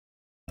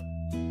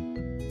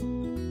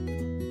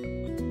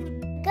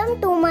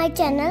Welcome to my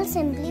channel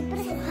Simply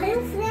Press.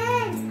 Hello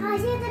friends,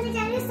 आज ये करने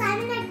जा रही हूँ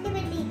साइमन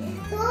एक्टिविटी।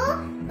 तो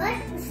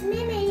बट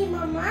उसमें मेरी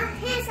मम्मा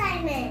है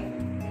Simon.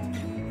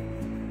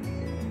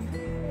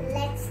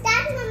 Let's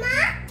start, Mama.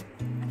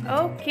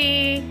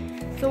 Okay.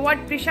 So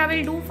what Prisha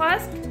will do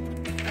first?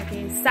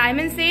 Okay.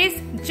 Simon says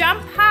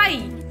jump high.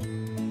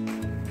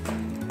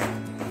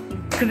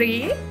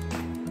 Great.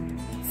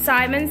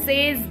 Simon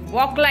says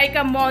walk like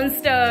a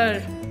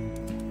monster.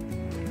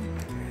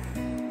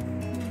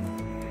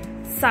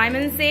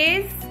 Simon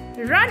says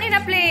run in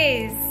a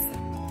place.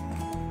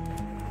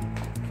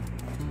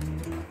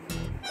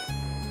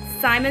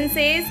 Simon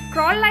says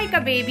crawl like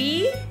a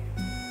baby.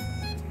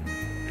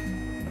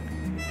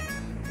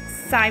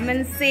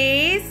 Simon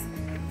says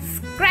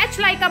scratch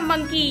like a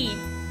monkey.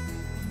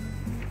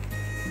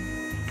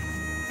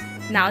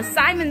 Now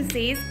Simon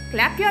says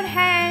clap your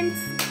hands.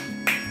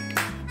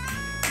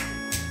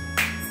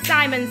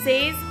 Simon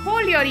says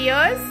hold your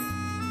ears.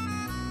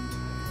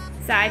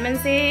 Simon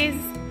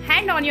says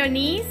hand on your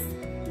knees.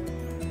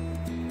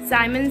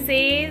 Simon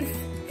says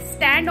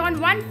stand on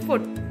one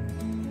foot.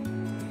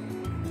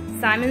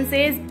 Simon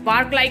says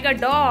bark like a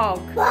dog.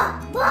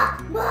 Bark,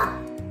 bark, bark.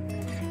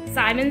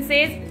 Simon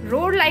says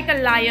roar like a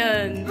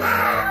lion.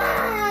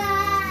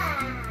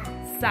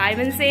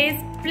 Simon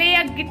says play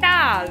a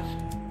guitar.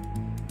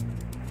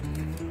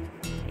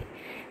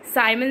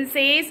 Simon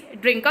says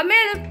drink a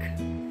milk.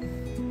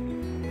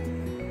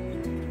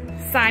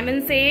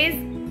 Simon says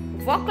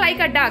walk like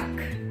a duck.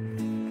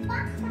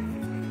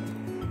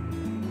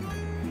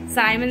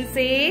 Simon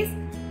says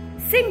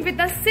sing with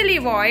a silly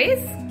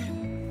voice.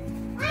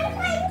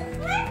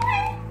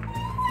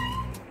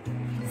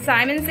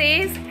 Simon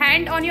says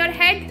hand on your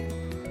head.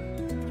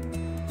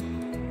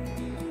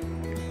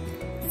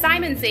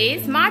 Simon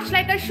says march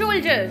like a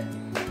soldier.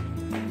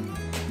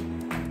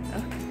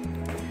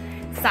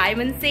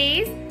 Simon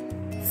says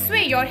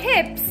sway your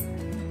hips.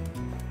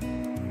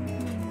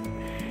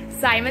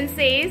 Simon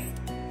says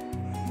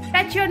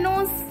touch your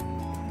nose.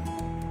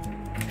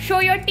 Show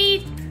your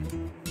teeth.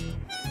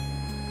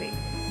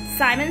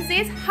 Simon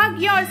says hug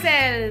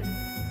yourself.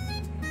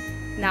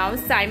 Now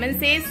Simon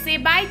says say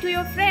bye to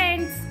your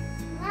friends.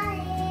 Bye.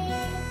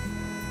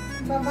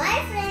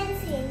 Bye-bye friends.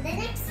 See you in the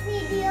next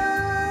video.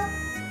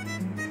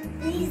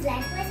 Please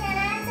like my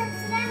channel and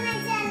subscribe my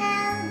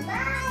channel.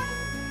 Bye.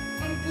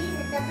 And please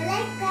hit the bell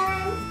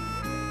icon.